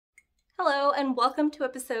Hello and welcome to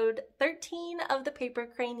episode 13 of the Paper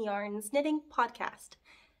Crane Yarns Knitting Podcast.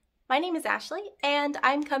 My name is Ashley and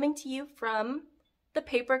I'm coming to you from the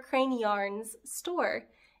Paper Crane Yarns store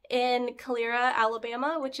in Calera,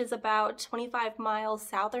 Alabama, which is about 25 miles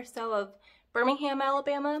south or so of Birmingham,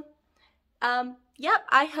 Alabama. Yep,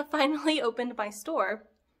 I have finally opened my store.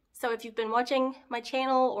 So if you've been watching my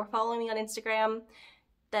channel or following me on Instagram,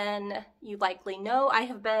 then you likely know I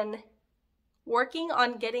have been working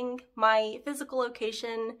on getting my physical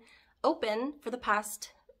location open for the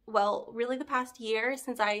past, really the past year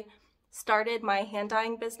since I started my hand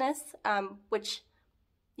dyeing business, which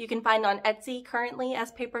you can find on Etsy currently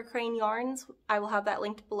as Paper Crane Yarns. I will have that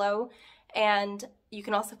linked below. And you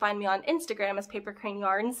can also find me on Instagram as Paper Crane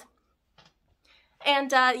Yarns.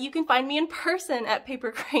 And you can find me in person at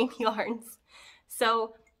Paper Crane Yarns.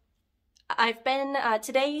 So I've been,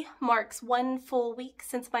 today marks 1 full week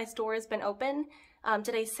since my store has been open.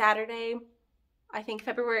 Today's Saturday, I think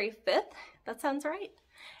February 5th, that sounds right.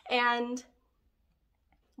 And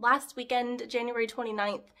last weekend, January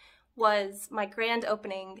 29th, was my grand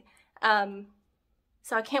opening. So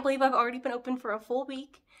I can't believe I've already been open for a full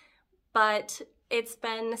week, but it's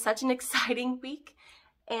been such an exciting week.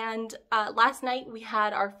 And last night we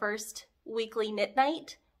had our first weekly knit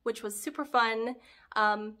night, which was super fun.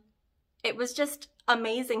 It was just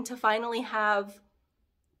amazing to finally have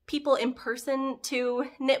people in person to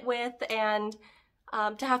knit with and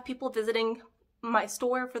to have people visiting my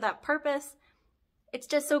store for that purpose. It's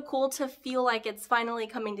just so cool to feel like it's finally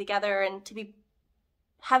coming together and to be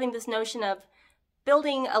having this notion of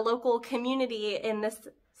building a local community in this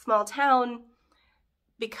small town,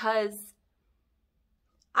 because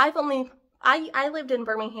I lived in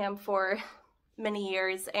Birmingham for many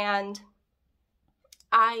years, and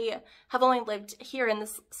I have only lived here in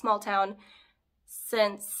this small town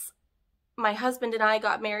since my husband and I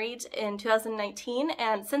got married in 2019,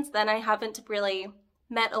 and since then I haven't really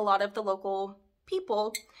met a lot of the local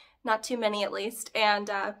people, not too many at least,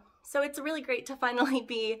 and so it's really great to finally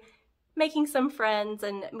be making some friends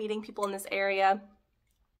and meeting people in this area.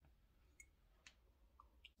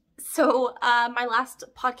 So my last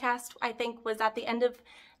podcast, I think, was at the end of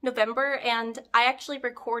November, and I actually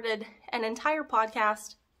recorded an entire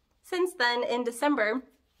podcast since then in December,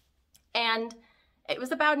 and it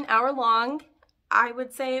was about an hour long. I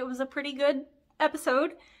would say it was a pretty good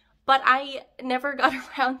episode, but I never got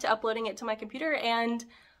around to uploading it to my computer and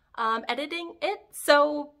editing it,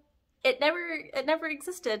 so it never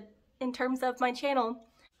existed in terms of my channel.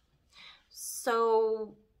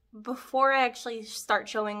 So before I actually start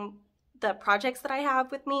showing the projects that I have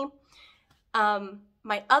with me,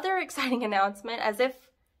 my other exciting announcement, as if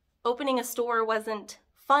opening a store wasn't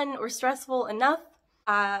fun or stressful enough,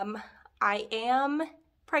 I am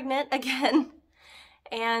pregnant again,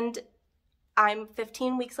 and I'm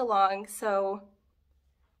 15 weeks along, so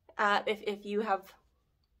if you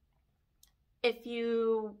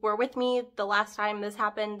were with me the last time this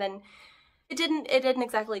happened, then it didn't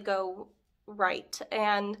exactly go right,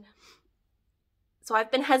 and so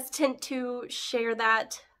I've been hesitant to share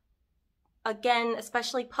that again,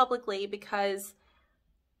 especially publicly, because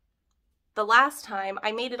the last time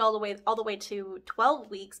I made it all the way to 12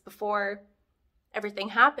 weeks before everything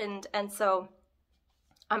happened, and so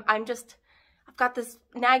I've got this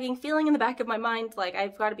nagging feeling in the back of my mind, like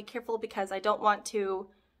I've got to be careful because I don't want to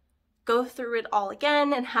go through it all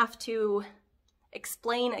again and have to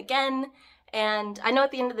explain again. And I know at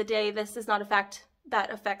the end of the day this is not a fact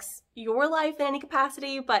that affects your life in any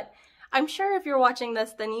capacity, but I'm sure if you're watching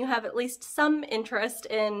this, then you have at least some interest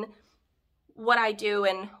in what I do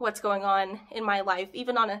and what's going on in my life,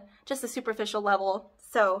 even on just a superficial level.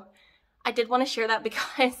 So I did want to share that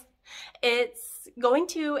because it's going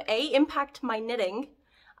to impact my knitting.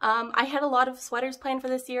 I had a lot of sweaters planned for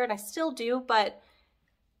this year, and I still do, but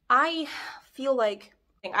I feel like,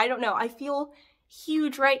 I don't know, I feel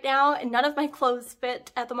huge right now and none of my clothes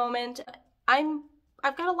fit at the moment.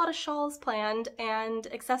 I've got a lot of shawls planned and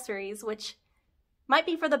accessories, which might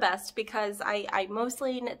be for the best because I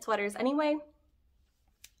mostly knit sweaters anyway.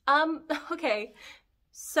 Okay,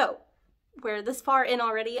 so we're this far in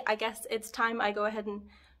already. I guess it's time I go ahead and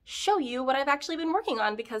show you what I've actually been working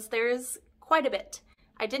on, because there's quite a bit.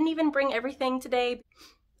 I didn't even bring everything today.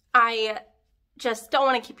 I just don't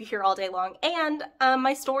want to keep you here all day long, and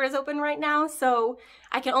my store is open right now, so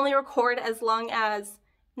I can only record as long as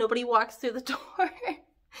nobody walks through the door.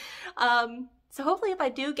 So hopefully if I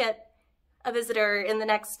do get a visitor in the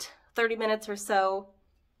next 30 minutes or so,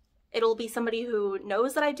 it'll be somebody who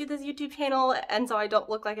knows that I do this YouTube channel, and so I don't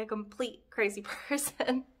look like a complete crazy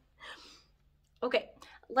person. Okay,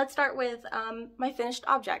 let's start with my finished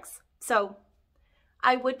objects. So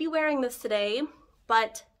I would be wearing this today,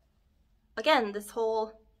 but again, this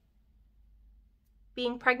whole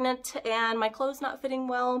being pregnant and my clothes not fitting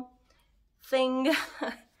well thing,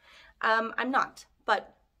 I'm not.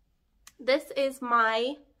 But this is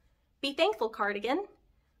my Be Thankful cardigan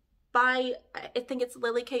by, I think it's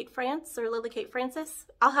Lily Kate France or Lily Kate Francis.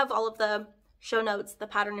 I'll have all of the show notes, the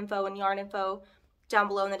pattern info and yarn info down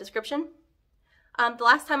below in the description. The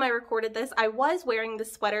last time I recorded this, I was wearing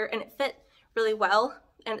this sweater and it fit really well,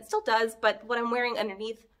 and it still does, but what I'm wearing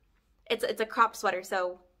underneath, it's a cropped sweater,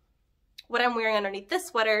 so what I'm wearing underneath this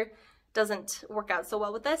sweater doesn't work out so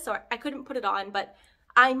well with this, so I couldn't put it on, but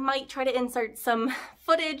I might try to insert some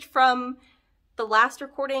footage from the last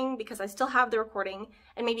recording because I still have the recording,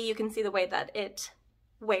 and maybe you can see the way that it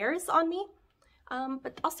wears on me,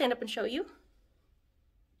 but I'll stand up and show you.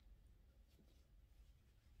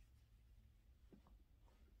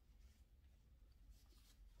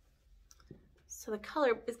 So the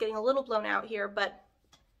color is getting a little blown out here, but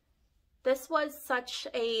this was such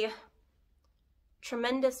a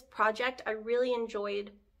tremendous project. I really enjoyed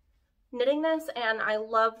knitting this, and I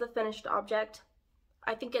love the finished object.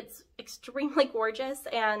 I think it's extremely gorgeous,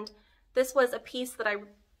 and this was a piece that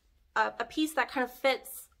kind of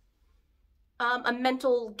fits a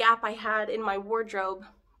mental gap I had in my wardrobe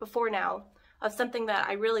before now of something that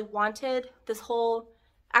I really wanted. This whole,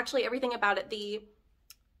 actually everything about it,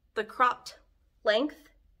 the cropped length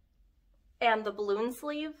and the balloon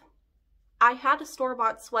sleeve. I had a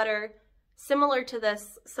store-bought sweater similar to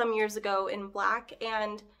this some years ago in black,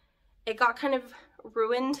 and it got kind of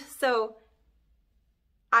ruined, so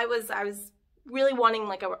I was really wanting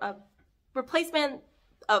like a replacement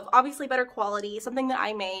of obviously better quality, something that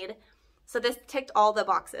I made, so this ticked all the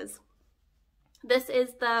boxes. This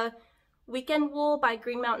is the Weekend Wool by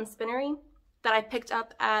Green Mountain Spinnery that I picked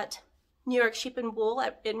up at New York Sheep and Wool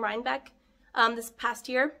in Rhinebeck this past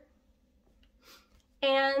year.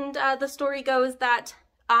 And the story goes that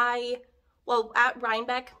at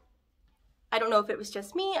Rhinebeck, I don't know if it was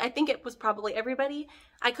just me, I think it was probably everybody,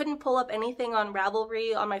 I couldn't pull up anything on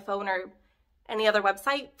Ravelry on my phone or any other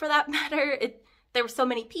website for that matter. There were so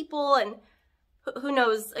many people, and who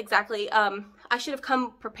knows exactly. I should have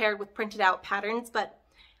come prepared with printed out patterns, but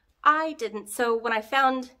I didn't. So when I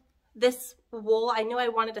found this wool, I knew I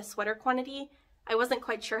wanted a sweater quantity. I wasn't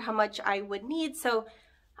quite sure how much I would need, so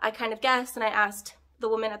I kind of guessed, and I asked the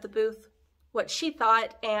woman at the booth what she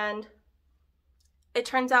thought, and it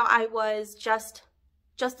turns out I was just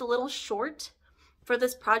a little short for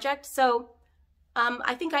this project. So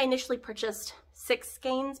I think I initially purchased 6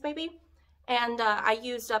 skeins maybe, and I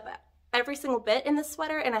used up every single bit in this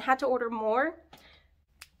sweater, and I had to order more.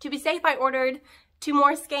 To be safe, I ordered 2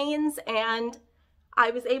 more skeins, and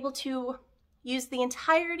I was able to use the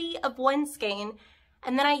entirety of 1 skein,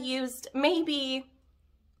 and then I used maybe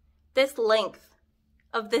this length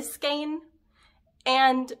of this skein,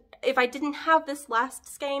 and if I didn't have this last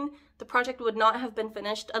skein, the project would not have been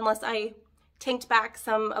finished unless I tanked back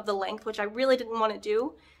some of the length, which I really didn't want to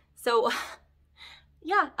do. So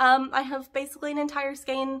yeah, I have basically an entire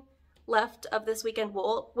skein left of this Weekend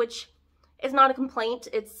Wool, which is not a complaint.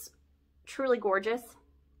 It's truly gorgeous.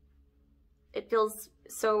 It feels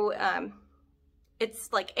so,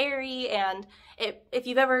 it's like airy, and if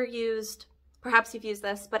you've ever used, perhaps you've used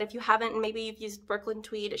this, but if you haven't, and maybe you've used Brooklyn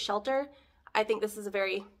Tweed Shelter, I think this is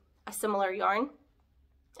a similar yarn.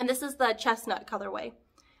 And this is the Chestnut colorway.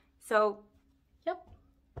 So, yep.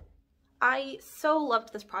 I so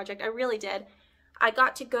loved this project, I really did. I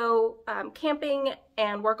got to go camping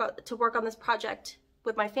and work on this project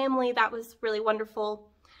with my family. That was really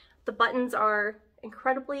wonderful. The buttons are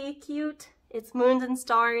incredibly cute. It's moons and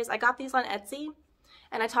stars. I got these on Etsy,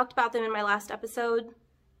 and I talked about them in my last episode.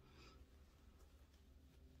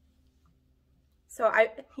 So I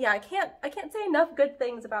can't say enough good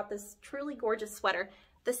things about this truly gorgeous sweater.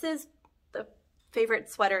 This is the favorite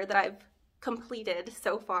sweater that I've completed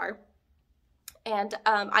so far. And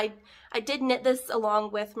I did knit this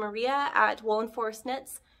along with Maria at Woolen Forest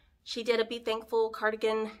Knits. She did a Be Thankful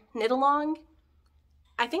cardigan knit along.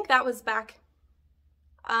 I think that was back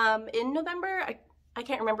in November. I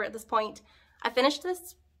can't remember at this point. I finished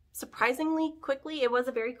this surprisingly quickly. It was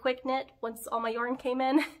a very quick knit once all my yarn came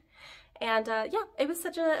in. And yeah, it was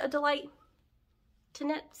such a delight to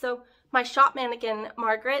knit. So my shop mannequin,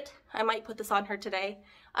 Margaret, I might put this on her today.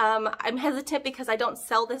 I'm hesitant because I don't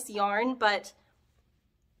sell this yarn, but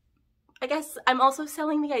I guess I'm also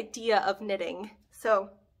selling the idea of knitting.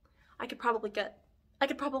 So I could probably get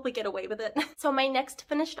away with it. So my next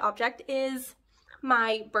finished object is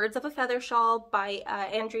my Birds of a Feather shawl by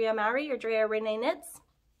Andrea Mowry or Andrea Renee Knits.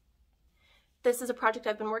 This is a project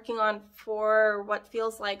I've been working on for what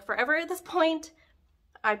feels like forever at this point.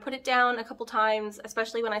 I put it down a couple times,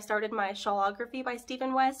 especially when I started my Shawlography by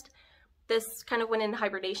Stephen West. This kind of went into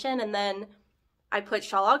hibernation, and then I put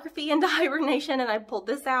Shawlography into hibernation, and I pulled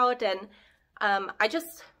this out, and I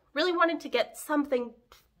just really wanted to get something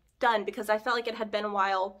done because I felt like it had been a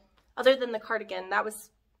while, other than the cardigan. That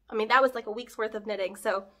was like a week's worth of knitting,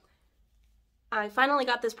 so I finally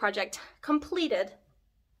got this project completed.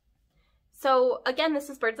 So again, this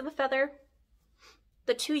is Birds of a Feather.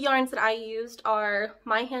 The two yarns that I used are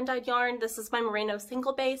my hand-dyed yarn. This is my Merino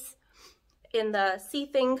single base in the Sea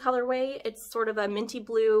Thing colorway. It's sort of a minty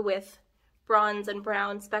blue with bronze and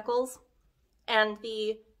brown speckles. And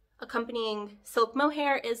the accompanying silk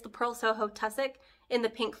mohair is the Purl Soho Tussock in the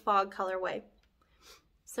pink fog colorway.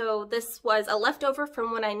 So this was a leftover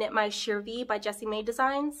from when I knit my Sheer V by Jessie May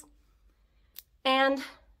Designs. And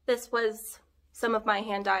this was some of my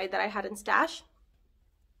hand-dyed that I had in stash.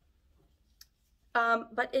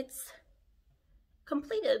 But it's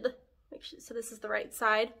completed. So this is the right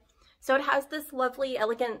side. So it has this lovely,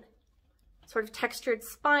 elegant, sort of textured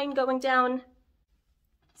spine going down.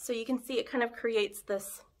 So you can see it kind of creates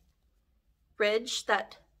this ridge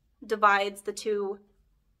that divides the two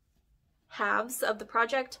halves of the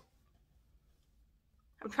project.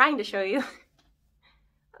 I'm trying to show you.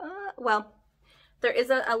 Well, there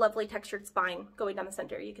is a lovely textured spine going down the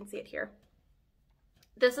center. You can see it here.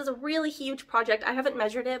 This is a really huge project. I haven't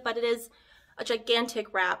measured it, but it is a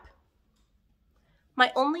gigantic wrap.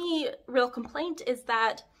 My only real complaint is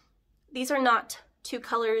that these are not two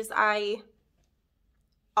colors I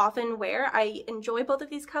often wear. I enjoy both of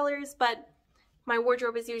these colors, but my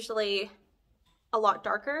wardrobe is usually a lot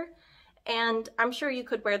darker, and I'm sure you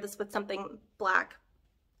could wear this with something black,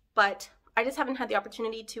 but I just haven't had the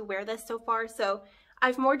opportunity to wear this so far, so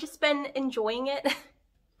I've more just been enjoying it.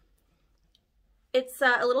 It's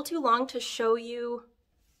a little too long to show you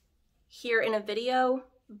here in a video,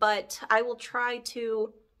 but I will try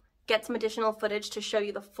to get some additional footage to show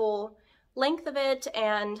you the full length of it,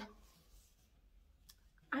 and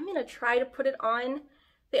I'm gonna try to put it on.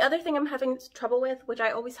 The other thing I'm having trouble with, which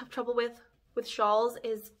I always have trouble with shawls,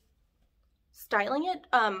 is styling it,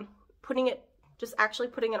 just actually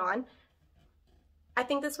putting it on. I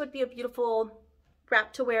think this would be a beautiful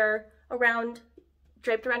wrap to wear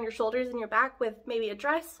draped around your shoulders and your back with maybe a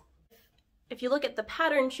dress. If you look at the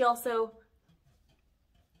pattern, she also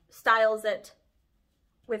styles it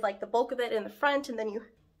with like the bulk of it in the front, and then you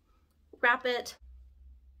wrap it.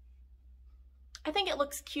 I think it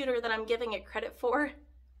looks cuter than I'm giving it credit for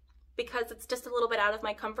because it's just a little bit out of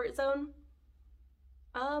my comfort zone.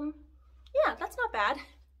 Yeah, that's not bad.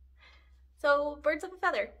 So, Birds of a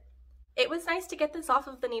Feather. It was nice to get this off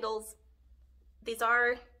of the needles.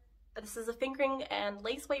 This is a fingering and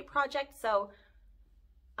lace weight project, so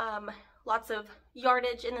lots of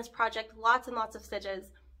yardage in this project, lots and lots of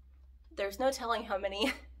stitches. There's no telling how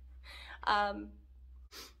many. I'm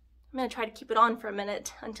gonna try to keep it on for a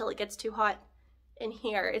minute until it gets too hot in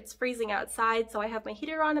here. It's freezing outside, so I have my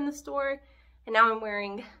heater on in the store, and now I'm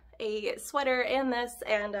wearing a sweater and this,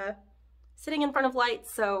 and sitting in front of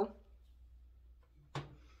lights, so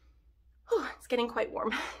it's getting quite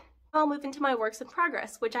warm. I'll move into my works in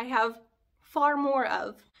progress, which I have far more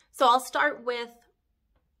of. So I'll start with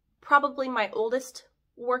probably my oldest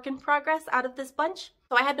work in progress out of this bunch.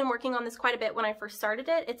 So I had been working on this quite a bit when I first started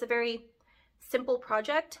it. It's a very simple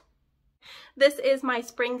project. This is my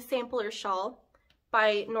spring sampler shawl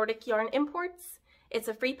by Nordic Yarn Imports. It's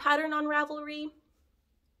a free pattern on Ravelry.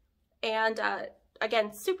 And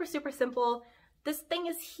again, super, super simple. This thing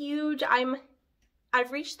is huge.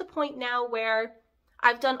 I've reached the point now where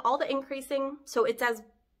I've done all the increasing, so it's as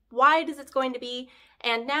wide as it's going to be,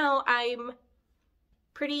 and now I'm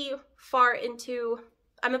pretty far into,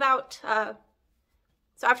 I'm about,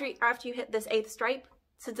 so after you hit this 8th stripe,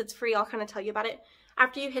 since it's free, I'll kind of tell you about it.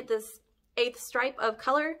 After you hit this 8th stripe of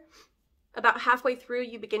color, about halfway through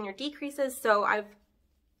you begin your decreases, so I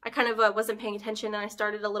kind of wasn't paying attention and I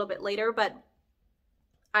started a little bit later, but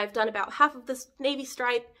I've done about half of this navy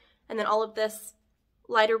stripe and then all of this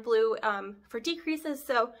lighter blue for decreases,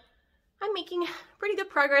 so I'm making pretty good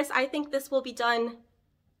progress. I think this will be done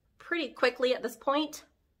pretty quickly at this point.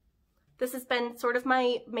 This has been sort of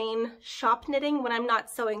my main shop knitting when I'm not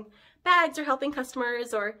sewing bags or helping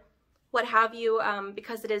customers or what have you,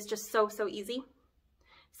 because it is just so easy.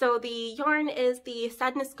 So the yarn is the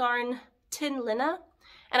Sandnes Garn Tynn Linna,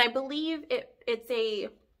 and I believe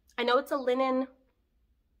I know it's a linen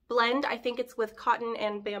blend. I think it's with cotton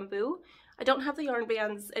and bamboo. I don't have the yarn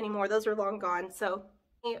bands anymore, those are long gone. So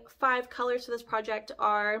the 5 colors for this project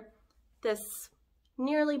are this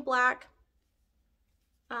nearly black,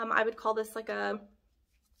 I would call this like a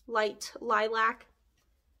light lilac,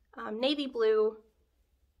 navy blue,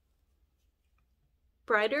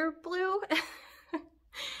 brighter blue,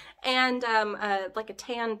 and like a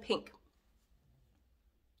tan pink.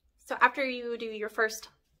 So after you do your first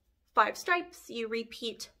 5 stripes, you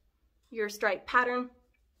repeat your stripe pattern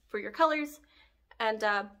for your colors. And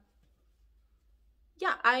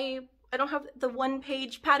yeah, I don't have the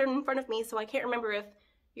 1-page pattern in front of me, so I can't remember if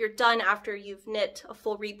you're done after you've knit a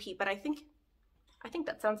full repeat, but I think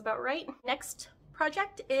that sounds about right. Next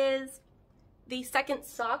project is the second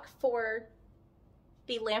sock for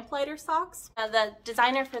the Lamplighter socks. The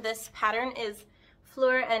designer for this pattern is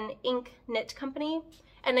Fleur and Ink Knit Company.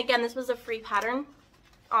 And again, this was a free pattern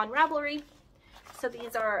on Ravelry. So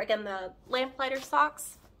these are, again, the Lamplighter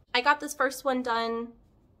socks. I got this first one done,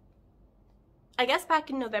 I guess, back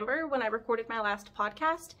in November when I recorded my last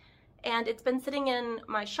podcast. And it's been sitting in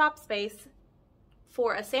my shop space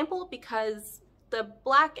for a sample because the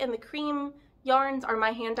black and the cream yarns are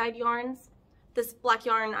my hand-dyed yarns. This black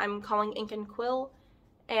yarn I'm calling Ink and Quill.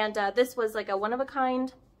 And this was like a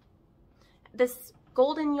one-of-a-kind. This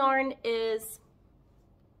golden yarn is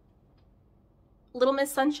Little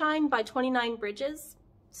Miss Sunshine by 29 Bridges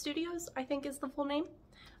Studios, I think is the full name.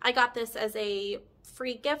 I got this as a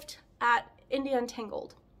free gift at India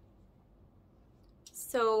Untangled.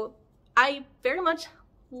 So I very much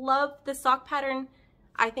love this sock pattern.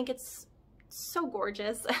 I think it's so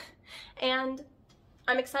gorgeous. And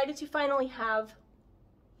I'm excited to finally have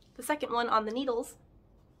the second one on the needles,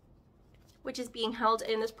 which is being held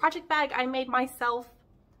in this project bag I made myself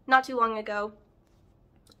not too long ago.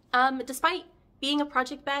 Despite being a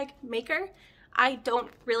project bag maker, I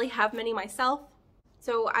don't really have many myself.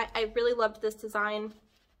 So I really loved this design.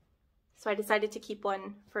 So I decided to keep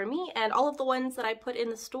one for me, and all of the ones that I put in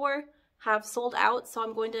the store have sold out, so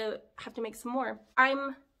I'm going to have to make some more.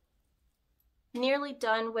 I'm nearly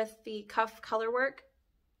done with the cuff color work.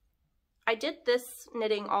 I did this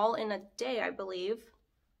knitting all in a day, I believe.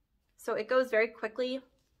 So it goes very quickly.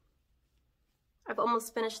 I've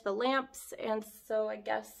almost finished the lamps, and so I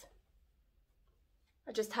guess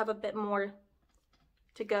I just have a bit more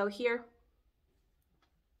to go here.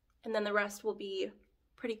 And then the rest will be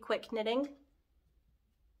pretty quick knitting.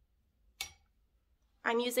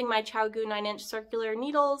 I'm using my ChowGoo 9-inch circular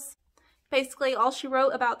needles. Basically, all she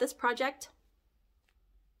wrote about this project.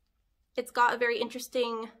 It's got a very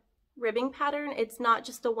interesting ribbing pattern. It's not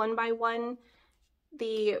just a 1x1.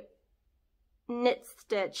 The knit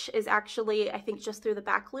stitch is actually, I think, just through the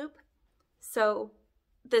back loop. So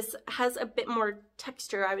this has a bit more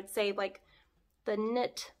texture, I would say. Like the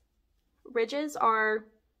knit ridges are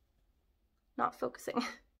not focusing.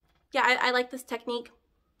 Yeah, I like this technique.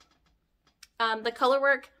 The color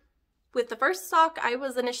work with the first sock, I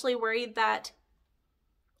was initially worried that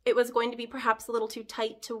it was going to be perhaps a little too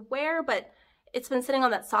tight to wear, but it's been sitting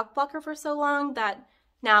on that sock blocker for so long that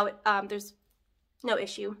now there's no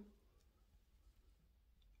issue.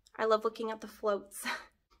 I love looking at the floats.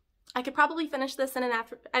 I could probably finish this in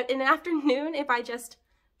an afternoon if I just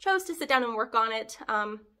chose to sit down and work on it.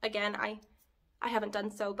 Again, I haven't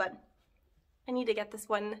done so, but I need to get this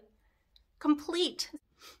one complete.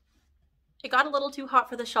 It got a little too hot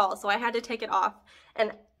for the shawl, so I had to take it off.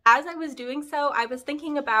 And as I was doing so, I was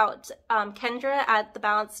thinking about Kendra at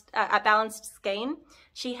Balanced Skein.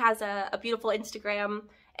 She has a beautiful Instagram,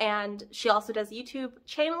 and she also does a YouTube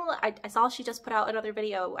channel. I saw she just put out another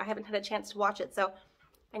video. I haven't had a chance to watch it, so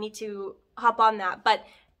I need to hop on that. But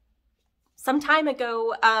some time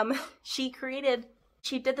ago, she did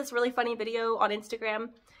this really funny video on Instagram.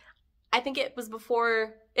 I think it was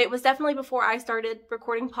definitely before I started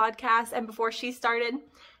recording podcasts and before she started,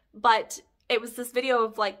 but it was this video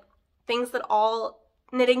of like things that all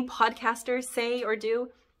knitting podcasters say or do,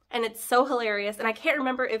 and it's so hilarious. And I can't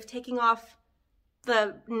remember if taking off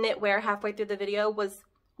the knitwear halfway through the video was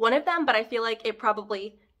one of them, but I feel like it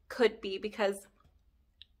probably could be, because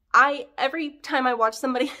every time I watch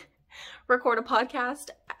somebody record a podcast,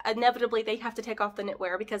 inevitably they have to take off the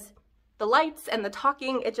knitwear because the lights and the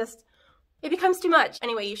talking, it becomes too much.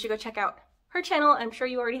 Anyway, you should go check out her channel. I'm sure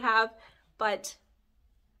you already have, but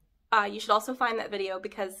you should also find that video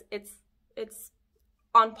because it's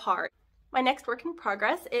on par. My next work in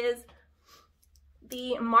progress is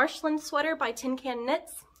the Marshland sweater by Tin Can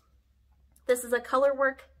Knits. This is a color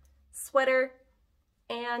work sweater,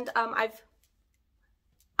 and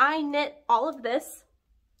I knit all of this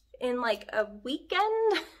in like a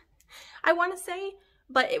weekend, I want to say.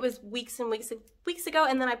 But it was weeks and weeks ago,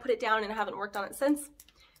 and then I put it down and I haven't worked on it since,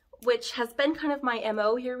 which has been kind of my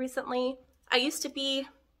MO here recently. I used to be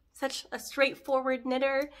such a straightforward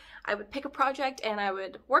knitter. I would pick a project and I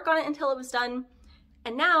would work on it until it was done.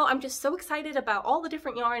 And now I'm just so excited about all the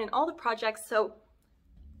different yarn and all the projects, so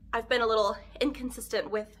I've been a little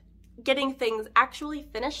inconsistent with getting things actually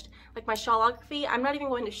finished, like my shawlography. I'm not even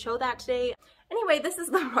going to show that today. Anyway, this is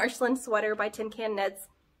the Marshland sweater by Tin Can Knits.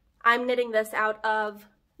 I'm knitting this out of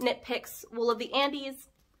KnitPicks Wool of the Andes.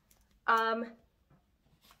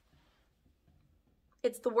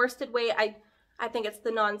 It's the worsted weight. I think it's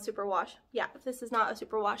the non-superwash. Yeah, this is not a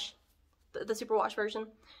superwash, the superwash version.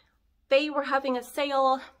 They were having a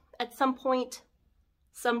sale at some point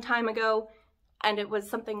some time ago, and it was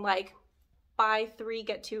something like buy 3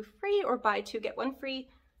 get 2 free or buy 2 get 1 free,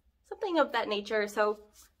 something of that nature. So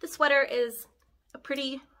the sweater is a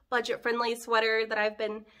pretty budget-friendly sweater that I've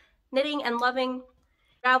been knitting and loving.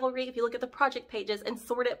 Ravelry, if you look at the project pages and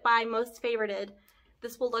sort it by most favorited,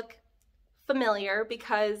 this will look familiar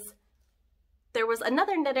because there was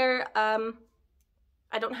another knitter,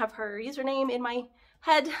 I don't have her username in my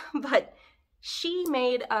head, but she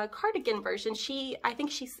made a cardigan version. I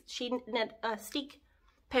think she knit a steek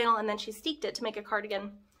panel and then she steeked it to make a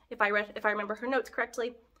cardigan, if I remember her notes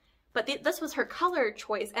correctly. But this was her color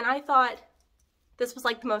choice, and I thought this was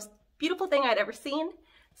like the most beautiful thing I'd ever seen,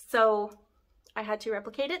 so I had to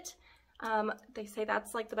replicate it. They say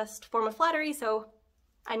that's like the best form of flattery, so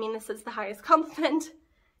I mean, this is the highest compliment,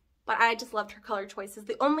 but I just loved her color choices.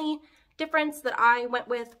 The only difference that I went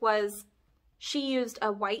with was she used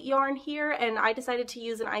a white yarn here, and I decided to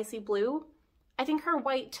use an icy blue. I think her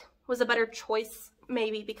white was a better choice,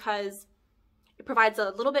 maybe because it provides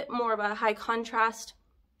a little bit more of a high contrast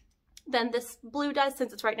than this blue does,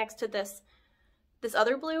 since it's right next to this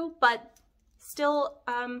other blue, but still,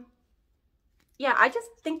 yeah, I just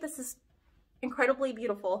think this is incredibly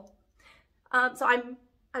beautiful. So I'm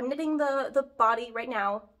knitting the body right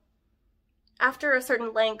now. After a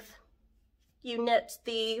certain length, you knit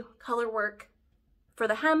the color work for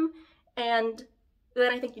the hem, and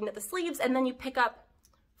then I think you knit the sleeves, and then you pick up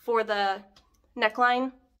for the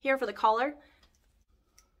neckline here for the collar.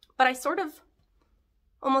 But I sort of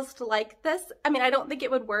almost like this. I mean, I don't think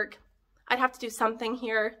it would work. I'd have to do something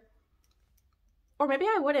here, or maybe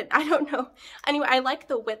I wouldn't. I don't know. Anyway, I like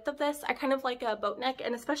the width of this. I kind of like a boat neck,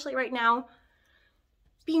 and especially right now,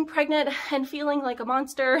 being pregnant and feeling like a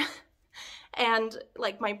monster and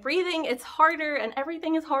like my breathing, it's harder and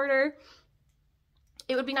everything is harder.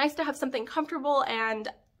 It would be nice to have something comfortable, and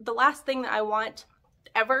the last thing that I want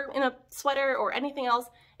ever in a sweater or anything else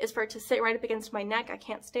is for it to sit right up against my neck. I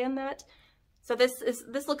can't stand that. So this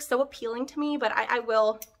looks so appealing to me, but I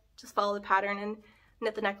will just follow the pattern and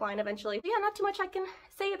knit the neckline eventually. But yeah, not too much I can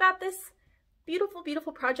say about this beautiful,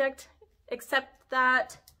 beautiful project, except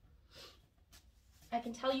that I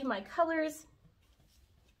can tell you my colors.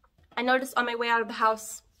 I noticed on my way out of the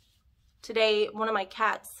house today, one of my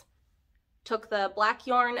cats took the black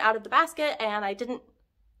yarn out of the basket and I didn't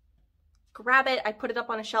grab it. I put it up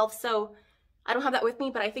on a shelf, so I don't have that with me,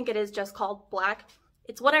 but I think it is just called black.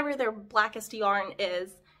 It's whatever their blackest yarn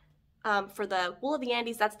is. For the Wool of the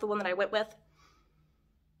Andes, that's the one that I went with.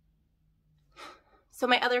 So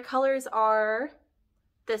my other colors are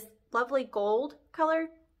this lovely gold color,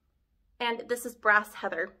 and this is brass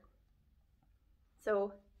heather.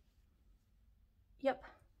 So, yep,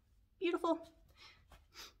 beautiful.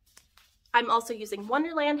 I'm also using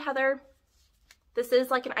Wonderland heather. This is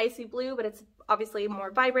like an icy blue, but it's obviously more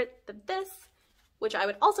vibrant than this, which I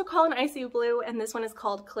would also call an icy blue, and this one is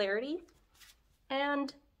called Clarity.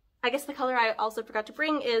 And I guess the color I also forgot to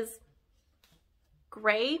bring is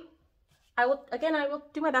gray. I will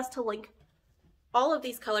do my best to link all of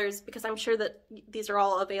these colors because I'm sure that these are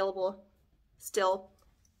all available still.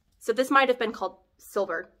 So this might have been called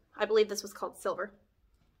silver. I believe this was called silver.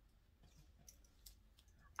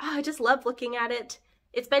 Oh, I just love looking at it.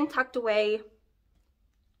 It's been tucked away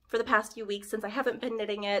for the past few weeks since I haven't been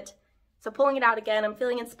knitting it. So pulling it out again, I'm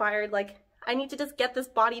feeling inspired. Like, I need to just get this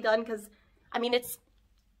body done because, I mean,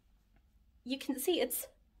 you can see it's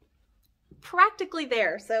practically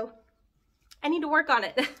there. So I need to work on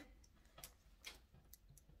it.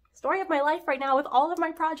 Story of my life right now with all of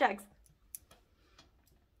my projects.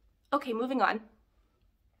 Okay, moving on.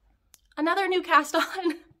 Another new cast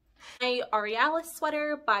on. My Aurealis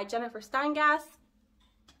sweater by Jennifer Steingass.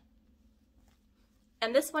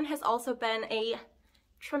 And this one has also been a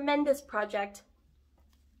tremendous project.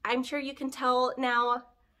 I'm sure you can tell now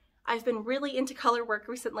I've been really into color work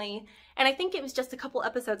recently, and I think it was just a couple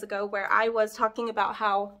episodes ago where I was talking about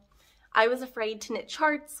how I was afraid to knit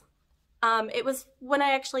charts. It was when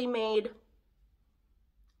I actually made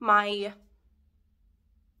my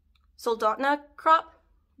Soldotna crop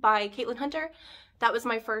by Caitlin Hunter. that was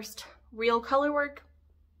my first real color work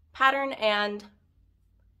pattern, and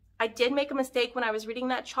I did make a mistake when I was reading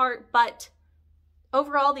that chart, but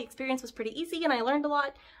overall the experience was pretty easy and I learned a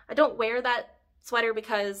lot. I don't wear that sweater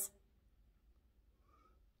because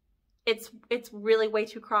it's really way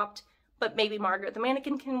too cropped, but maybe Margaret the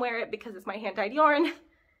mannequin can wear it because it's my hand-dyed yarn.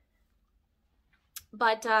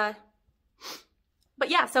 But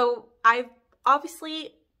yeah, so I've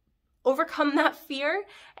obviously overcome that fear,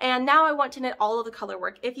 and now I want to knit all of the color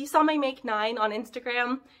work. If you saw my Make 9 on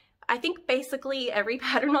Instagram, I think basically every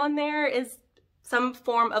pattern on there is some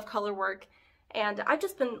form of color work, and I've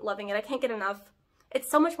just been loving it. I can't get enough. It's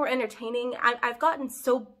so much more entertaining. I've gotten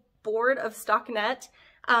so bored of stockinette,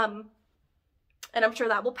 and I'm sure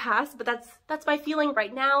that will pass, but that's my feeling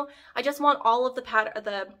right now. I just want all of the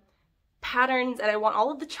patterns, and I want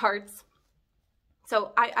all of the charts.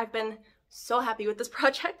 So I've been so happy with this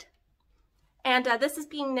project. And this is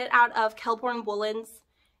being knit out of Kelbourne Woolens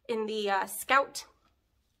in the Scout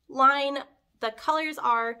line. The colors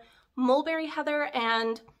are Mulberry Heather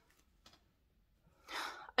and,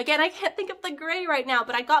 again, I can't think of the gray right now,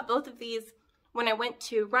 but I got both of these when I went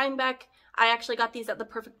to Rhinebeck. I actually got these at the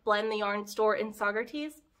Perfect Blend, the yarn store in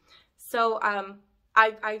Saugerties. So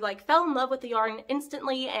I like fell in love with the yarn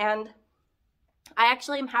instantly, and I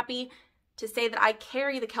actually am happy to say that I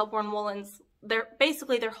carry the Kelbourne Woolens,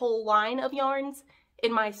 basically their whole line of yarns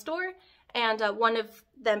in my store, and one of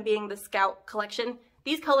them being the Scout collection.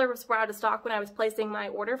 These colors were out of stock when I was placing my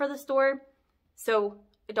order for the store, so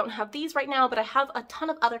I don't have these right now, but I have a ton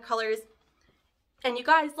of other colors. And you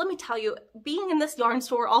guys, let me tell you, being in this yarn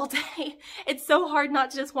store all day, it's so hard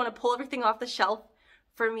not to just want to pull everything off the shelf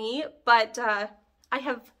for me, but I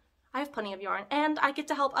have plenty of yarn, and I get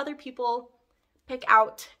to help other people pick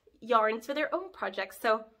out yarns for their own projects,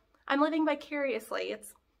 so I'm living vicariously.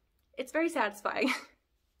 It's very satisfying.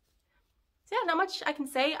 So yeah, not much I can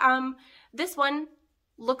say. This one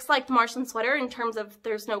looks like the Marshland sweater in terms of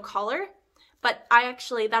there's no collar, but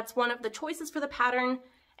that's one of the choices for the pattern,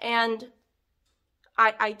 and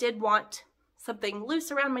I did want something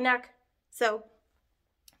loose around my neck, so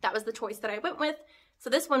that was the choice that I went with. So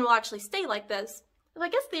this one will actually stay like this. I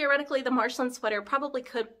guess theoretically the Marshland sweater probably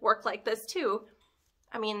could work like this too.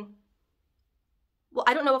 I mean, well,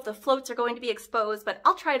 I don't know if the floats are going to be exposed, but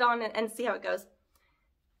I'll try it on and see how it goes.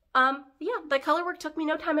 Yeah, the color work took me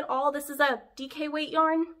no time at all. This is a DK weight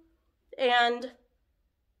yarn, and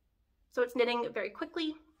so it's knitting very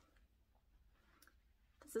quickly.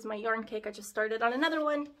 This is my yarn cake. I just started on another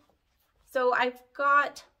one. So I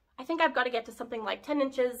think I've got to get to something like 10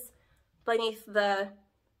 inches beneath the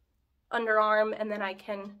underarm, and then I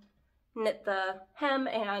can knit the hem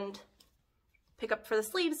and pick up for the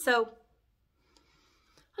sleeves. So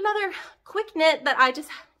another quick knit that I just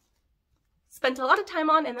spent a lot of time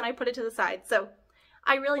on, and then I put it to the side. So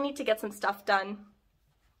I really need to get some stuff done,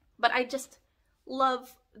 but I just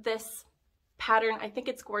love this pattern. I think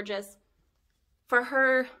it's gorgeous. For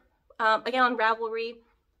her, again on Ravelry,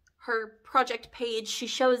 her project page, she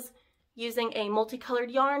shows using a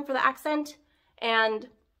multicolored yarn for the accent, and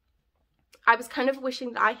I was kind of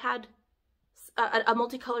wishing that I had a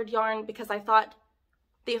multicolored yarn because I thought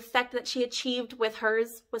the effect that she achieved with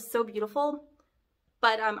hers was so beautiful.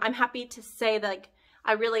 But I'm happy to say that, like,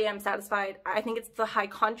 I really am satisfied. I think it's the high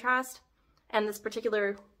contrast and this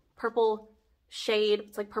particular purple shade.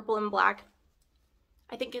 It's like purple and black.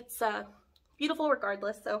 I think it's beautiful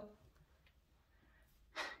regardless. So,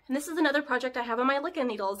 and this is another project I have on my Licca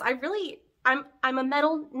needles. I'm a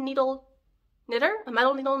metal needle knitter, a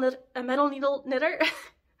metal needle knitter,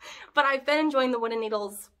 but I've been enjoying the wooden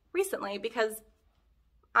needles recently because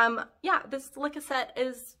yeah, this Licca set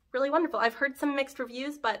is really wonderful. I've heard some mixed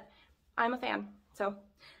reviews, but I'm a fan. So,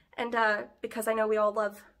 and because I know we all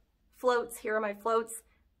love floats, here are my floats,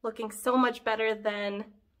 looking so much better than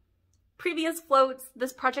previous floats.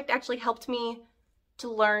 This project actually helped me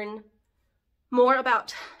to learn more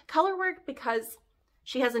about color work because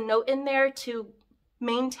she has a note in there to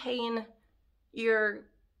maintain your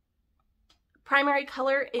primary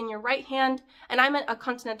color in your right hand, and I'm a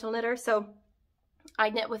continental knitter, so I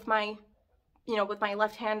knit with my, with my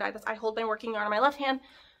left hand. I hold my working yarn on my left hand,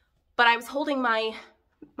 but I was holding my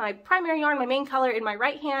primary yarn, my main color, in my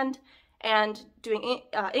right hand and doing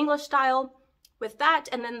English style with that,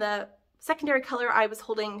 and then the secondary color I was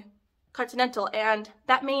holding continental, and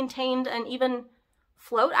that maintained an even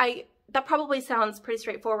float. That probably sounds pretty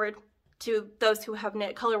straightforward to those who have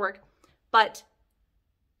knit color work, but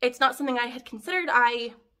it's not something I had considered.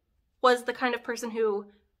 I was the kind of person who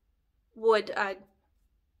would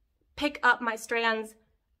pick up my strands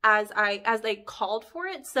as they called for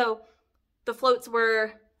it. So the floats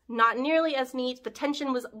were not nearly as neat. The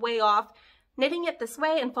tension was way off. Knitting it this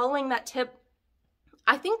way and following that tip,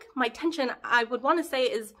 I think my tension, I would want to say,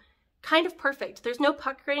 is kind of perfect. There's no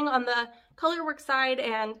puckering on the colorwork side,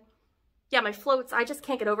 and yeah, my floats, I just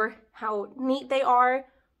can't get over how neat they are.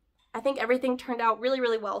 I think everything turned out really,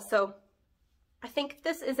 really well. So I think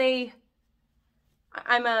this is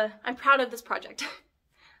I'm proud of this project.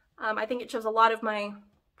 I think it shows a lot of my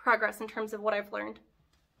progress in terms of what I've learned.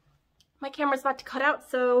 My camera's about to cut out,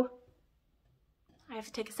 so I have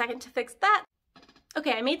to take a second to fix that.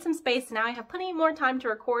 Okay, I made some space. Now I have plenty more time to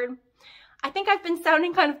record. I think I've been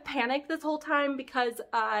sounding kind of panicked this whole time because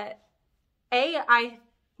I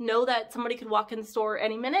know that somebody could walk in the store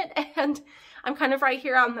any minute, and I'm kind of right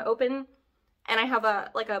here out in the open, and I have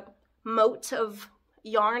a moat of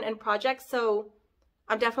yarn and projects, so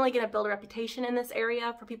I'm definitely going to build a reputation in this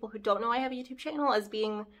area for people who don't know I have a YouTube channel as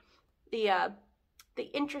being the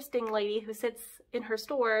interesting lady who sits in her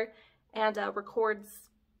store and records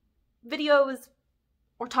videos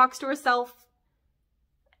or talks to herself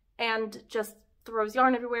and just throws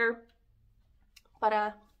yarn everywhere.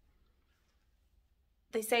 But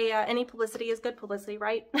they say any publicity is good publicity,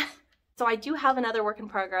 right? So I do have another work in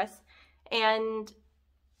progress, and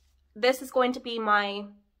this is going to be my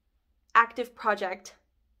active project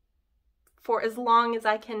for as long as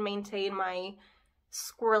I can maintain my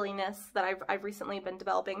squirreliness that I've recently been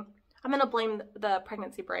developing. I'm gonna blame the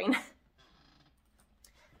pregnancy brain.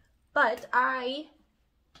 But I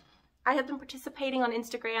have been participating on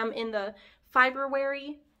Instagram in the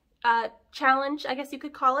Fiberwary challenge, I guess you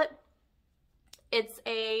could call it. It's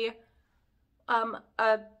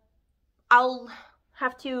I'll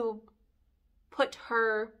have to put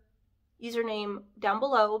her username down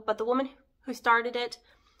below, but the woman who started it,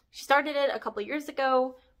 she started it a couple years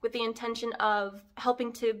ago with the intention of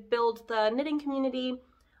helping to build the knitting community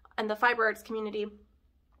and the fiber arts community.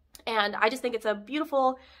 And I just think it's a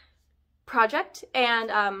beautiful project,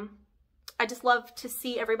 and I just love to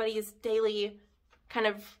see everybody's daily kind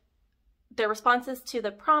of their responses to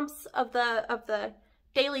the prompts of the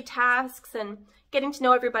daily tasks, and getting to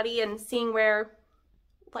know everybody and seeing where,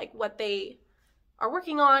 like, what they are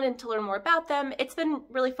working on and to learn more about them. It's been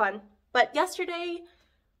really fun. But yesterday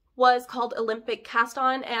was called Olympic Cast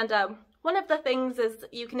On, and one of the things is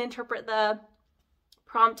you can interpret the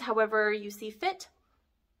prompt however you see fit.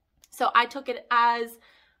 So I took it as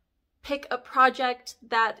pick a project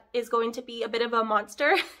that is going to be a bit of a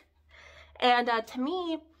monster. And to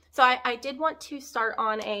me, so I did want to start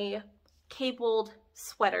on a cabled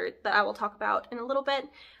sweater that I will talk about in a little bit,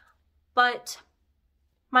 but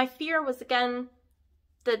my fear was, again,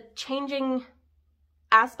 the changing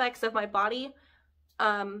aspects of my body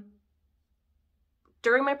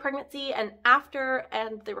during my pregnancy and after,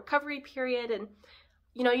 and the recovery period, and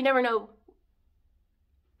you know, you never know.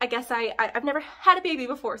 I guess I've never had a baby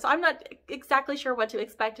before, so I'm not exactly sure what to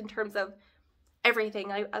expect in terms of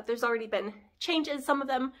everything. There's already been changes, some of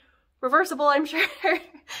them reversible, I'm sure,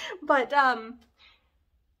 but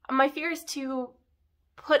my fear is to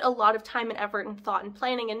put a lot of time and effort and thought and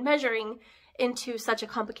planning and measuring into such a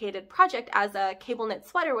complicated project as a cable knit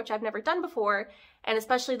sweater, which I've never done before, and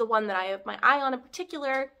especially the one that I have my eye on in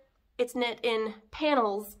particular. It's knit in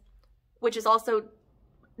panels, which is also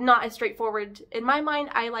not as straightforward in my mind.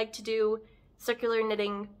 I like to do circular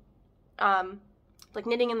knitting, like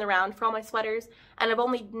knitting in the round for all my sweaters, and I've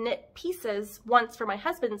only knit pieces once for my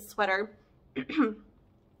husband's sweater,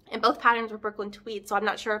 and both patterns were Brooklyn tweed, so I'm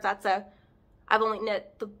not sure if that's I've only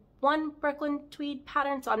knit the one Brooklyn tweed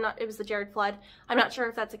pattern, so it was the Jared Flood. I'm not sure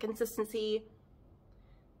if that's a consistency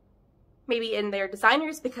maybe in their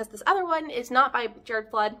designers, because this other one is not by Jared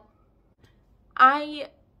Flood. I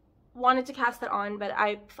wanted to cast that on, but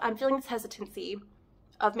I'm feeling this hesitancy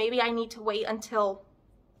of maybe I need to wait until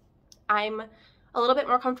I'm a little bit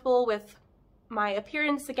more comfortable with my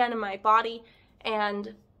appearance again and my body,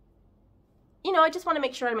 and you know, I just want to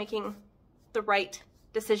make sure I'm making the right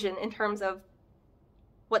decision in terms of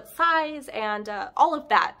what size and all of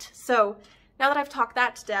that. So now that I've talked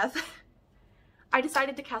that to death, I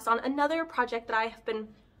decided to cast on another project that I have been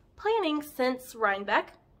planning since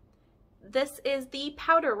Rhinebeck. This is the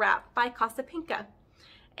Powder Wrap by Casapinka,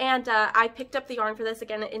 and I picked up the yarn for this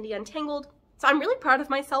again at India Untangled. So I'm really proud of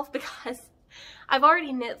myself because I've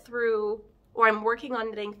already knit through, or I'm working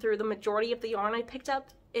on knitting through, the majority of the yarn I picked up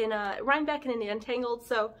in Rhinebeck and India Untangled,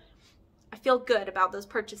 so I feel good about those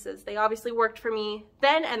purchases. They obviously worked for me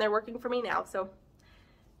then, and they're working for me now, so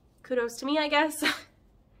kudos to me, I guess.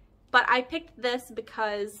 But I picked this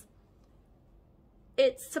because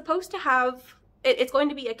it's supposed to have, it's going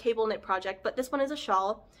to be a cable knit project, but this one is a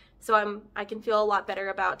shawl, so I can feel a lot better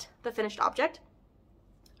about the finished object.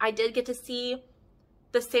 I did get to see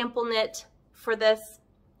the sample knit for this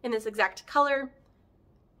in this exact color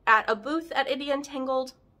at a booth at Indie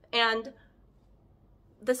Untangled, and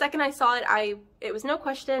the second I saw it, it was no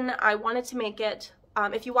question, I wanted to make it.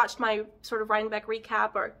 If you watched my sort of Rhinebeck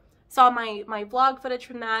recap or saw my vlog footage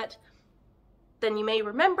from that, then you may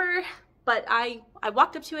remember, but I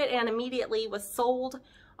walked up to it and immediately was sold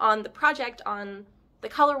on the project, on the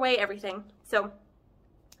colorway, everything. So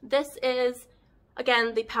this is,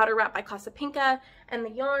 again, the powder wrap by Casapinka, and the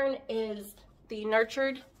yarn is the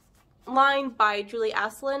Nurtured line by Julie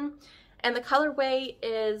Aslin, and the colorway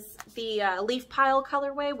is the Leaf Pile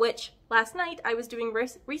colorway, which last night I was doing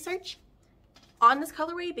research on this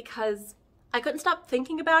colorway because I couldn't stop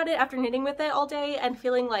thinking about it after knitting with it all day and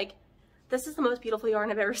feeling like this is the most beautiful yarn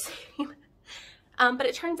I've ever seen. But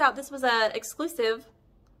it turns out this was a exclusive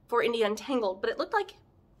for Indie Untangled, but it looked like,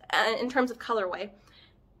 in terms of colorway,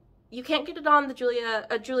 you can't get it on the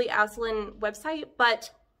Julie Aslin website,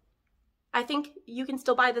 but I think you can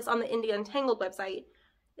still buy this on the Indie Untangled website.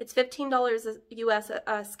 It's $15 US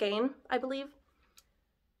a skein, I believe.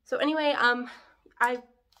 So anyway, I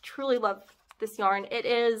truly love this yarn. It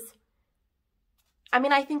is, I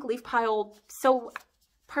mean, I think Leaf Pile so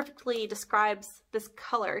perfectly describes this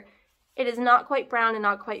color. It is not quite brown and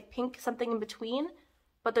not quite pink, something in between,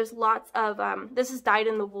 but there's lots of, this is dyed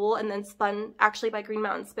in the wool and then spun actually by Green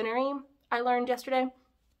Mountain Spinnery, I learned yesterday.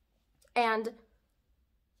 And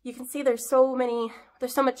you can see there's so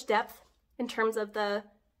much depth in terms of the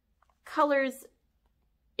colors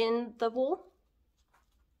in the wool.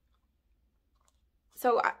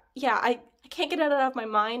 So yeah, I can't get it out of my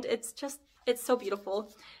mind. It's so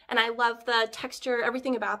beautiful. And I love the texture,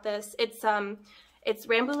 everything about this. It's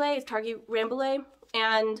Rambouillet, it's Targhee Rambouillet,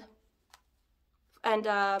 and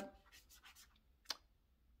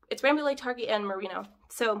it's Rambouillet, Targhee, and Merino.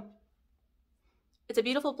 So it's a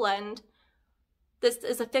beautiful blend. This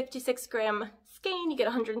is a 56 gram skein. You get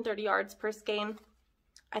 130 yards per skein.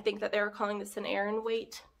 I think that they were calling this an Aran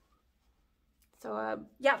weight. So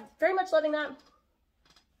yeah, very much loving that.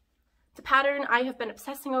 The pattern I have been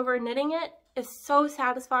obsessing over. Knitting it is so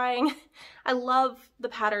satisfying. I love the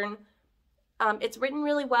pattern. It's written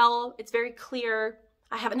really well. It's very clear.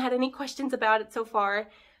 I haven't had any questions about it so far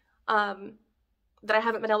that I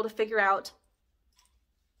haven't been able to figure out.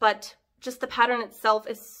 But just the pattern itself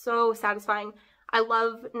is so satisfying. I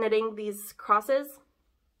love knitting these crosses.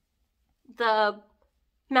 The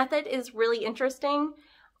method is really interesting.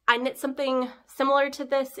 I knit something similar to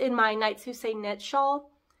this in my Knights Who Say Knit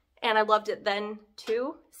shawl, and I loved it then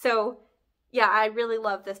too. So yeah, I really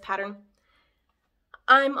love this pattern.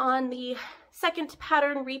 I'm on the second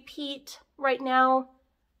pattern repeat right now.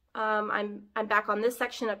 I'm back on this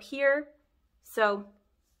section up here. So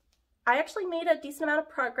I actually made a decent amount of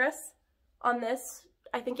progress on this,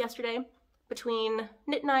 I think yesterday, between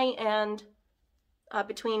knit night and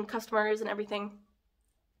between customers and everything.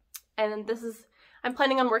 And this is, I'm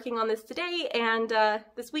planning on working on this today and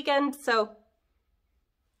this weekend, so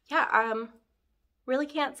yeah, really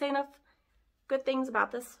can't say enough good things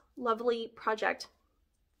about this lovely project.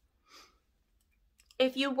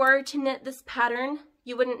 If you were to knit this pattern,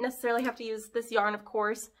 you wouldn't necessarily have to use this yarn, of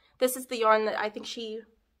course. This is the yarn that I think she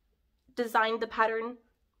designed the pattern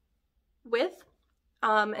with,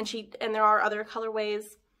 and there are other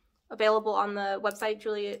colorways available on the website,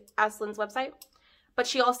 Julie Aslin's website. But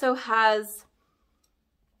she also has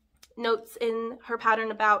notes in her pattern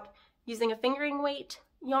about using a fingering weight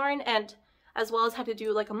yarn, and as well as how to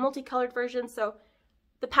do like a multicolored version. So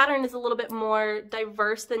the pattern is a little bit more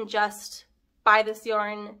diverse than just buy this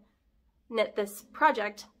yarn, knit this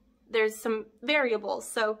project. There's some variables,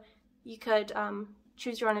 so you could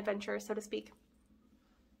choose your own adventure, so to speak.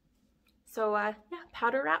 So yeah,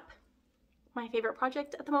 powder wrap, my favorite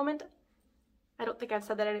project at the moment. I don't think I've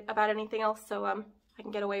said that about anything else, so I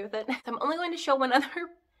can get away with it. I'm only going to show one other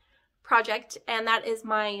project, and that is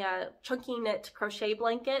my chunky knit crochet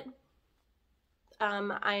blanket.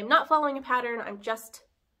 I'm not following a pattern, I'm just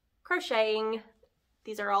crocheting.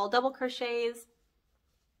 These are all double crochets,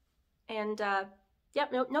 and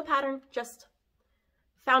yep, no pattern, just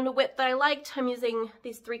found a width that I liked. I'm using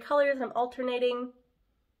these 3 colors, I'm alternating.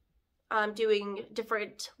 I'm doing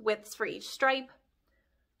different widths for each stripe.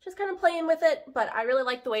 Just kind of playing with it, but I really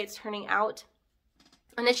like the way it's turning out.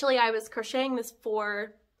 Initially, I was crocheting this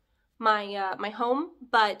for my my home,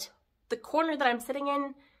 but the corner that I'm sitting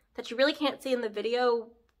in, that you really can't see in the video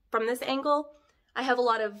from this angle, I have a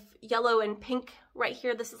lot of yellow and pink right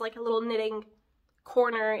here. This is like a little knitting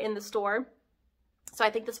corner in the store. So I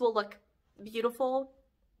think this will look beautiful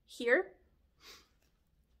here.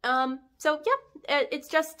 So yeah, it's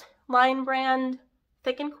just Lion Brand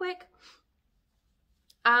thick and quick.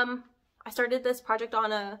 I started this project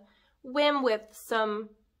on a whim with some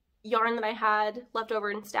yarn that I had left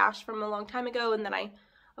over in stash from a long time ago, and then I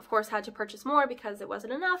of course had to purchase more because it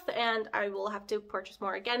wasn't enough, and I will have to purchase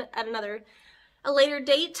more again at a later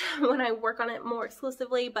date when I work on it more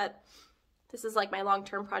exclusively, but this is like my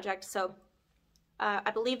long-term project. So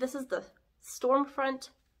I believe this is the Stormfront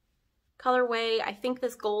colorway. I think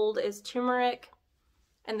this gold is turmeric,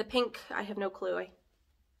 and the pink, I have no clue.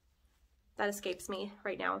 That escapes me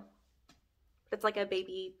right now. It's like a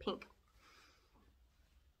baby pink.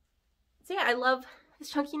 So yeah, I love this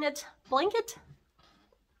chunky knit blanket.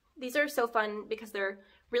 These are so fun because they're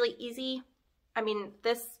really easy. I mean,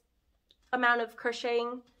 this amount of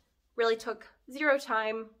crocheting really took 0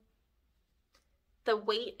 time. The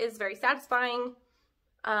weight is very satisfying.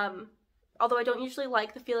 Although I don't usually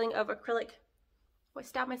like the feeling of acrylic. Oh, I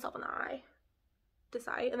stabbed myself in the eye. This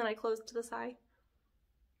eye, and then I closed to this eye.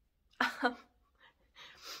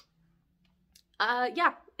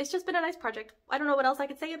 Yeah, it's just been a nice project. I don't know what else I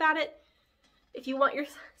could say about it. If you want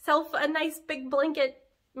yourself a nice big blanket,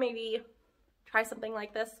 maybe try something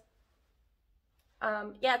like this.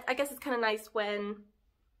 Yeah, I guess it's kind of nice when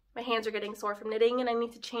my hands are getting sore from knitting and I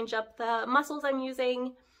need to change up the muscles I'm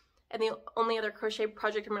using. And the only other crochet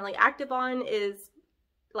project I'm really active on is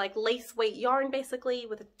like lace weight yarn, basically,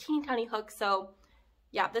 with a teeny tiny hook. So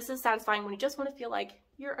yeah, this is satisfying when you just want to feel like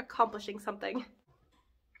you're accomplishing something.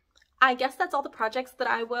 I guess that's all the projects that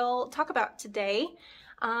I will talk about today.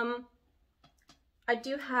 I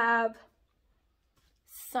do have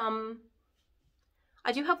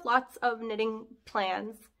lots of knitting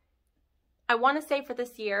plans. I want to say for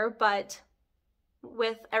this year, but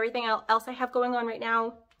with everything else I have going on right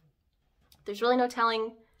now, there's really no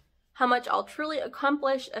telling how much I'll truly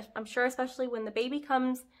accomplish. I'm sure, especially when the baby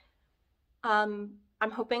comes. I'm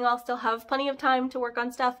hoping I'll still have plenty of time to work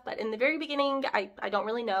on stuff, but in the very beginning, I don't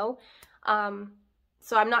really know.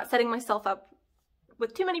 So I'm not setting myself up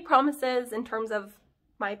with too many promises in terms of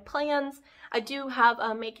my plans. I do have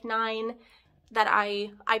a Make 9 that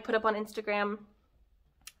I put up on Instagram,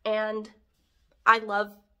 and I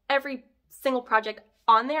love every single project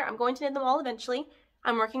on there. I'm going to knit them all eventually.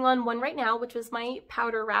 I'm working on one right now, which was my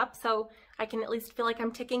powder wrap, so I can at least feel like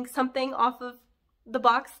I'm ticking something off of the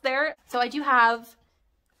box there. So I do have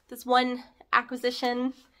this one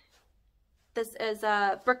acquisition. This is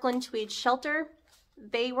a Brooklyn Tweed Shelter.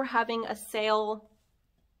 They were having a sale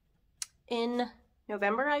in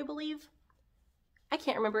November, I believe. I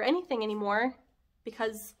can't remember anything anymore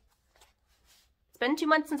because it's been 2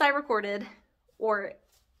 months since I recorded a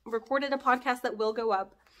podcast that will go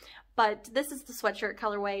up. But this is the sweatshirt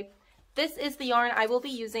colorway. This is the yarn I will be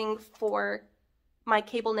using for my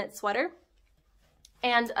cable knit sweater.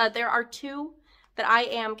 And there are 2 that I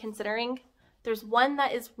am considering. There's one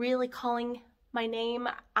that is really calling my name.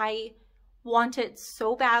 I want it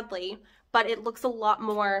so badly, but it looks a lot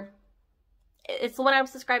more, it's the one I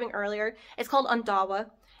was describing earlier. It's called Undawa,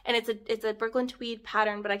 and it's a Brooklyn Tweed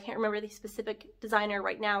pattern, but I can't remember the specific designer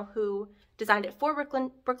right now who designed it for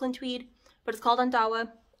Brooklyn Tweed, but it's called Undawa,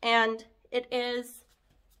 and it is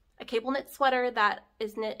a cable knit sweater that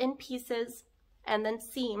is knit in pieces and then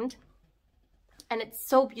seamed, and it's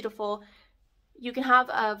so beautiful. You can have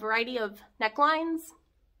a variety of necklines.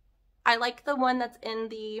 I like the one that's in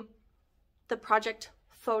the project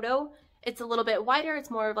photo. It's a little bit wider. It's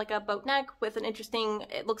more of like a boat neck with an interesting,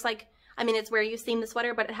 it looks like, I mean, it's where you seam the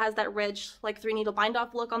sweater, but it has that ridge, like 3-needle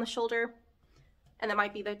bind-off look on the shoulder. And that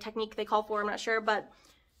might be the technique they call for, I'm not sure, but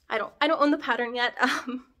I don't own the pattern yet.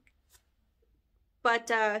 But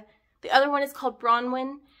the other one is called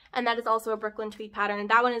Bronwyn, and that is also a Brooklyn Tweed pattern. And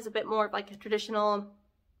that one is a bit more of like a traditional,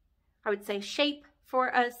 I would say, shape for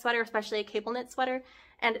a sweater, especially a cable knit sweater.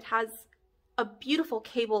 And it has a beautiful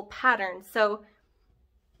cable pattern. So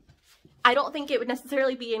I don't think it would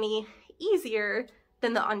necessarily be any easier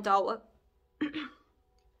than the Undawa,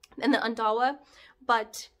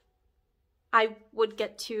 but I would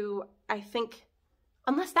get to, I think,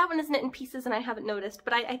 unless that one is knit in pieces and I haven't noticed,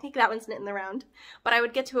 but I think that one's knit in the round, but I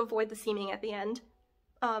would get to avoid the seaming at the end.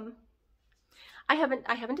 I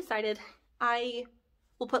haven't decided. I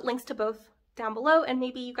will put links to both down below, and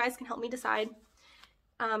maybe you guys can help me decide.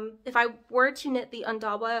 If I were to knit the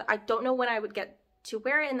Undawa, I don't know when I would get to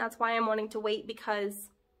wear it, and that's why I'm wanting to wait, because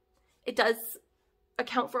it does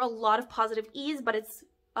account for a lot of positive ease, but it's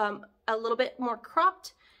a little bit more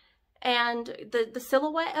cropped, and the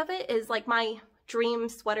silhouette of it is like my dream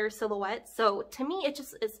sweater silhouette. So to me, it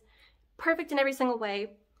just is perfect in every single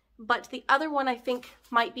way. But the other one I think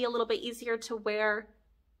might be a little bit easier to wear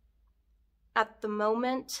at the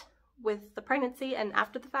moment with the pregnancy and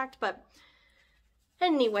after the fact, but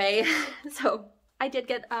Anyway, so I did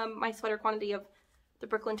get my sweater quantity of the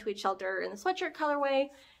Brooklyn Tweed Shelter in the sweatshirt colorway,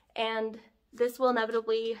 and this will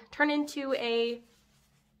inevitably turn into a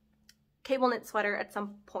cable knit sweater at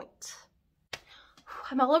some point.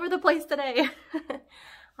 I'm all over the place today.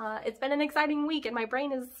 It's been an exciting week and my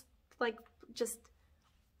brain is like just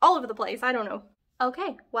all over the place. I don't know.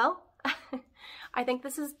 Okay, well, I think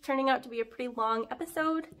this is turning out to be a pretty long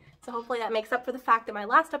episode, so hopefully that makes up for the fact that my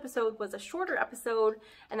last episode was a shorter episode,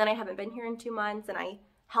 and then I haven't been here in 2 months, and I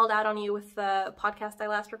held out on you with the podcast I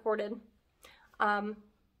last recorded.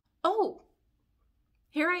 Oh,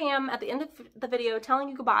 here I am at the end of the video telling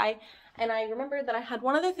you goodbye, and I remembered that I had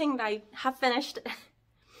one other thing that I have finished,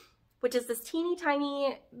 which is this teeny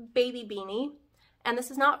tiny baby beanie, and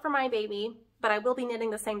this is not for my baby, but I will be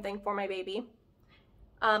knitting the same thing for my baby.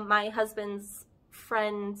 My husband's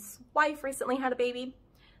friend's wife recently had a baby,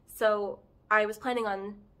 so I was planning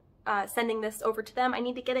on sending this over to them. I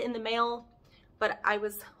need to get it in the mail, but I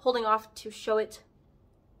was holding off to show it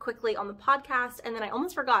quickly on the podcast, and then I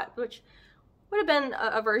almost forgot, which would have been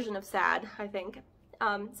a version of sad, I think.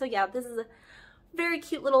 So yeah, this is a very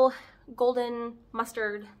cute little golden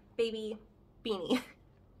mustard baby beanie.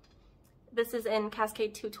 This is in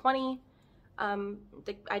Cascade 220.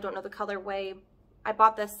 I don't know the colorway. I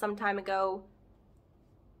bought this some time ago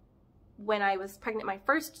when I was pregnant my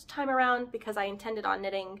first time around because I intended on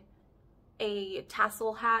knitting a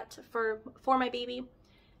tassel hat for my baby,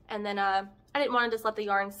 and then I didn't want to just let the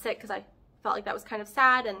yarn sit because I felt like that was kind of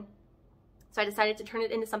sad, and so I decided to turn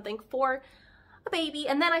it into something for a baby,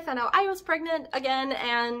 and then I found out I was pregnant again,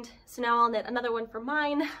 and so now I'll knit another one for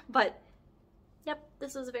mine. But yep,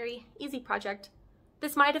 this was a very easy project.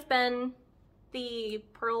 This might have been the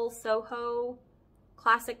Purl Soho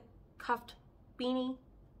classic cuffed beanie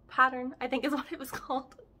pattern, I think is what it was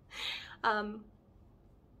called.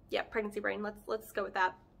 Yeah, pregnancy brain, let's go with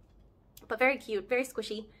that. But very cute, very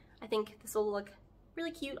squishy. I think this will look really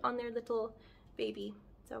cute on their little baby.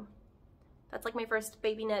 So that's like my first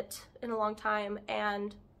baby knit in a long time,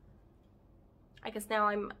 and I guess now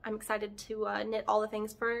I'm excited to knit all the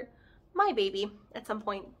things for my baby at some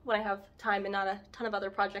point when I have time and not a ton of other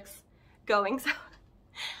projects going. So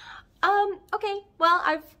okay, well,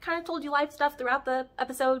 I've kind of told you live stuff throughout the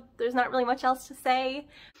episode. There's not really much else to say.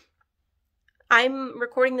 I'm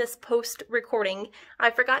recording this post-recording.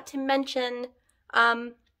 I forgot to mention,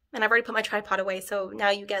 and I've already put my tripod away, so now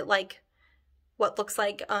you get like what looks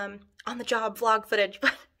like on-the-job vlog footage,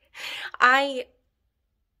 but I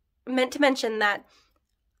meant to mention that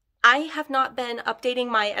I have not been updating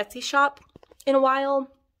my Etsy shop in a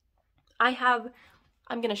while. I'm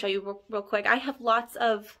going to show you real quick. I have lots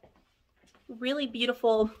of really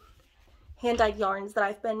beautiful hand-dyed yarns that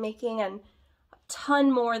I've been making, and a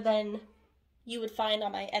ton more than you would find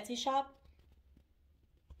on my Etsy shop.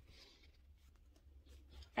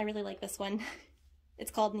 I really like this one.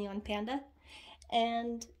 It's called Neon Panda.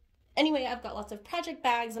 And anyway, I've got lots of project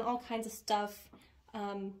bags and all kinds of stuff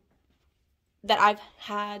that I've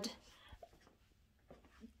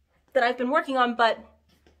been working on, but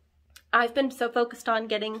I've been so focused on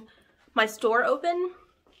getting my store open.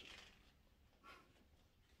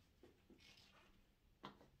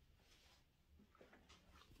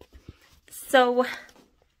 So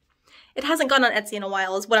it hasn't gone on Etsy in a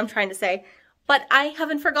while is what I'm trying to say. But I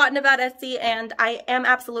haven't forgotten about Etsy, and I am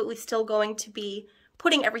absolutely still going to be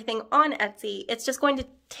putting everything on Etsy. It's just going to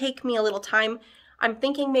take me a little time. I'm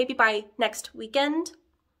thinking maybe by next weekend,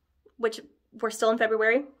 which we're still in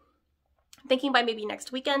February. I'm thinking by maybe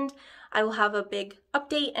next weekend I will have a big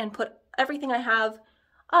update and put everything I have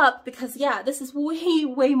up, because yeah, this is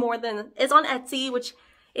way more than is on Etsy, which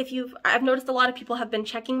I've noticed a lot of people have been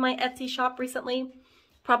checking my Etsy shop recently,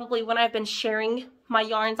 probably when I've been sharing my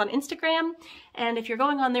yarns on Instagram. And if you're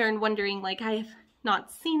going on there and wondering, like, I've not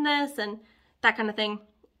seen this and that kind of thing,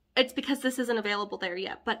 it's because this isn't available there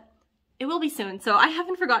yet, but it will be soon. So I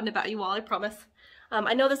haven't forgotten about you all, I promise.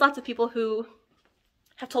 I know there's lots of people who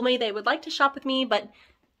have told me they would like to shop with me, but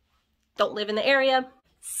don't live in the area.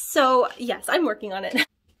 So yes, I'm working on it.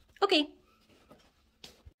 Okay.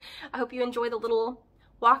 I hope you enjoy the little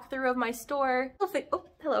walkthrough of my store. Oh,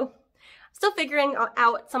 hello. Still figuring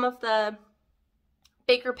out some of the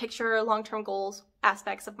bigger picture, long-term goals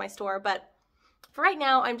aspects of my store, but for right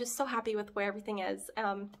now, I'm just so happy with where everything is.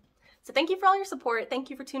 So thank you for all your support. Thank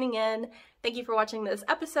you for tuning in. Thank you for watching this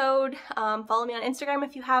episode. Follow me on Instagram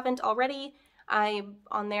if you haven't already. I'm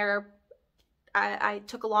on there. I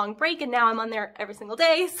took a long break and now I'm on there every single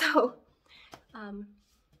day. So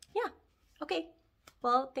yeah, okay.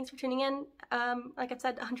 Well, thanks for tuning in. Like I've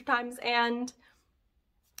said 100 times, and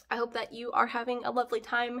I hope that you are having a lovely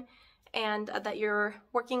time and that you're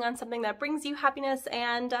working on something that brings you happiness.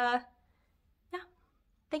 And yeah,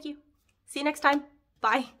 thank you. See you next time.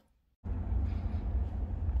 Bye.